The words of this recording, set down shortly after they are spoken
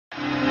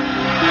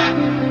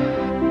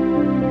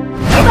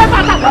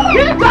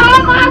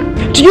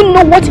Do you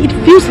know what it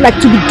feels like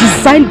to be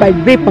designed by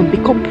rape and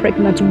become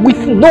pregnant with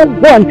no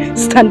one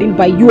standing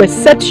by you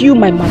except you,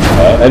 my mother?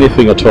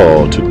 Anything at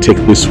all to take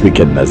this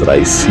wickedness that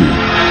I see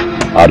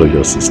out of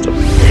your system.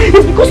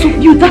 It's because of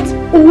you that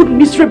old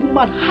miserable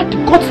man had the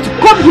guts to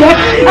come here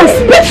and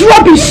spit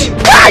rubbish.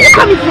 Where are you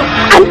coming from?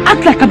 And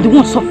act like I'm the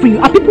one suffering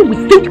you, and people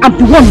will think I'm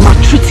the one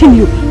maltreating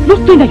you, not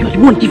knowing that you're the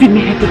one giving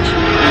me headache.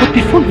 But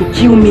before you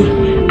kill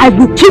me, I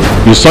will kill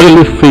you. You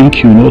suddenly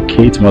think you know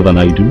Kate more than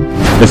I do?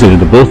 Listen,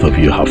 the both of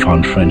you have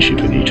found friendship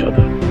in each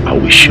other. I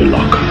wish you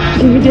luck.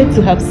 You needed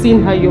to have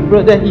seen how your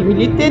brother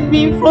humiliated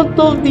me in front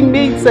of the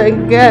maids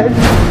and guards.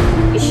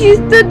 She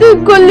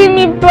started calling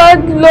me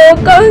bad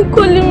luck and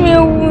calling me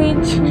a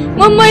witch.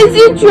 Mama, is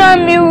it true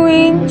I'm a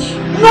witch?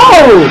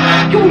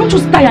 No! You will not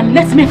just die and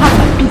let me have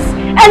my peace.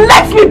 And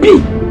let me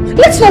be!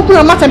 Let's not open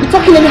our mouth and be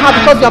talking anyhow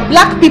because we are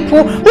black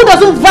people who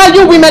doesn't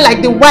value women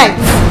like the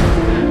whites.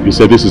 You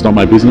said this is not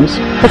my business?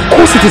 Of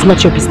course it is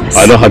not your business.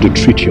 I know how to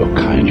treat your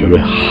kind. You're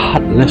a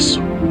heartless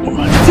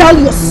woman. Tell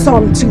your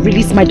son to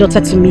release my daughter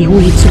to me who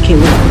he took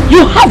away.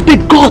 You have the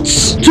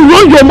guts to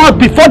run your mouth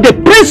before the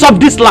prince of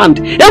this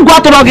land. I'm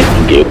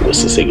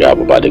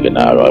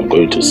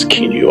going to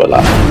skin you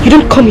alive. You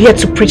don't come here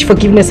to preach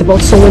forgiveness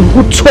about someone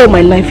who tore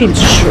my life into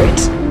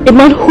shreds. A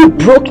man who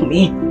broke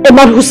me. A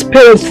man whose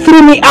parents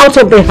threw me out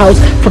of their house,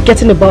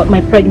 forgetting about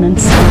my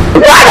pregnancy.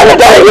 What are you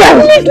doing here?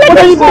 Please let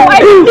me go.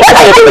 What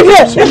are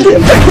you doing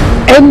here?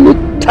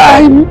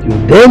 Anytime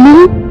you dare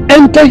me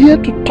enter here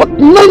to talk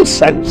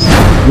nonsense,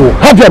 you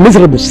have your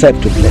miserable self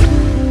to blame.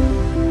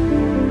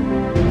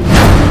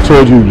 I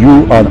told you,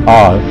 you and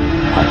I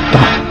are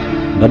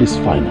done. That is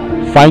final.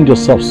 Find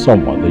yourself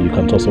someone that you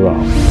can toss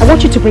around. I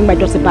want you to bring my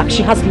daughter back.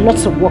 She has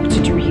lots of work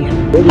to do here.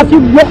 Have you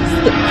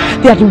lost it?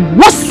 They are the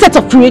worst set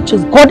of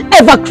creatures God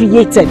ever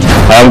created.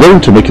 I am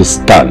going to make a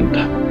stand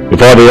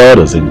before the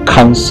others in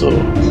council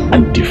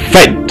and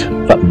defend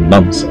that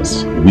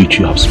nonsense which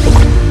you have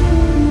spoken.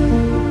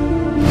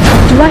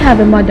 Do I have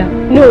a mother?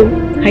 No,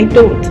 I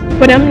don't.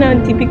 But I'm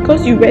Nanti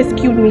because you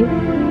rescued me.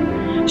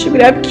 She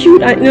could have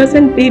killed an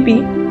innocent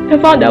baby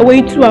and found her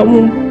way to her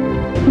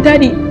womb.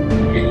 Daddy,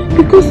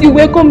 because you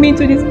welcomed me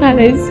into this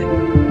palace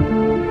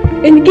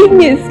and gave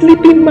me a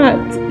sleeping mat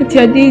at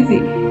your daisy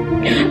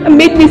and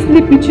made me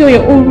sleep with you on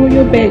your own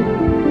royal bed.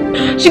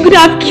 She could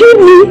have killed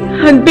me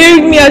and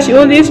buried me as she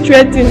always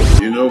threatened.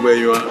 You know where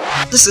you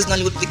are? This is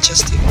Nollywood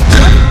Pictures TV.